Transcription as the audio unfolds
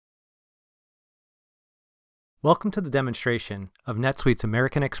Welcome to the demonstration of NetSuite's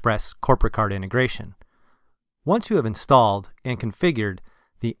American Express corporate card integration. Once you have installed and configured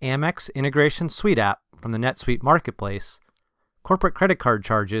the AMEX integration SuiteApp from the NetSuite marketplace, corporate credit card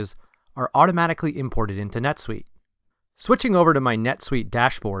charges are automatically imported into NetSuite. Switching over to my NetSuite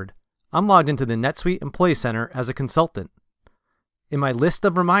dashboard, I'm logged into the NetSuite Employee Center as a consultant. In my list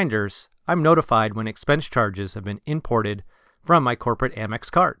of reminders, I'm notified when expense charges have been imported from my corporate AMEX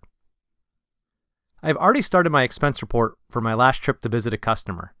card. I've already started my expense report for my last trip to visit a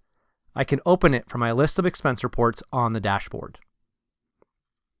customer. I can open it from my list of expense reports on the dashboard.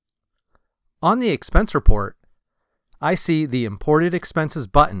 On the expense report, I see the Imported Expenses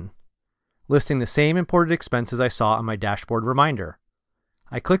button, listing the same imported expenses I saw on my dashboard reminder.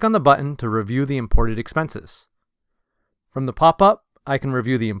 I click on the button to review the imported expenses. From the pop-up, I can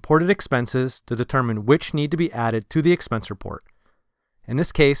review the imported expenses to determine which need to be added to the expense report. In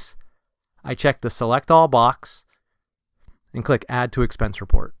this case, I check the Select All box and click Add to Expense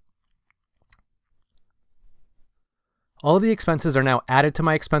Report. All of the expenses are now added to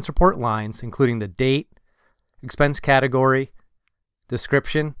my expense report lines, including the date, expense category,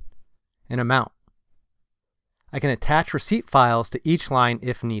 description, and amount. I can attach receipt files to each line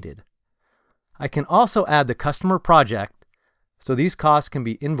if needed. I can also add the customer project so these costs can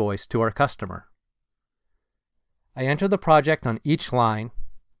be invoiced to our customer. I enter the project on each line,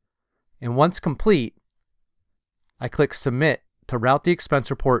 and once complete, I click Submit to route the expense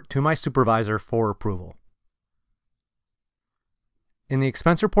report to my supervisor for approval. In the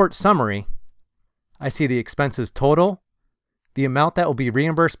expense report summary, I see the expenses total, the amount that will be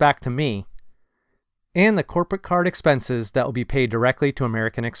reimbursed back to me, and the corporate card expenses that will be paid directly to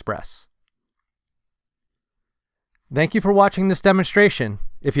American Express. Thank you for watching this demonstration.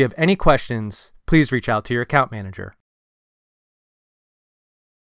 If you have any questions, please reach out to your account manager.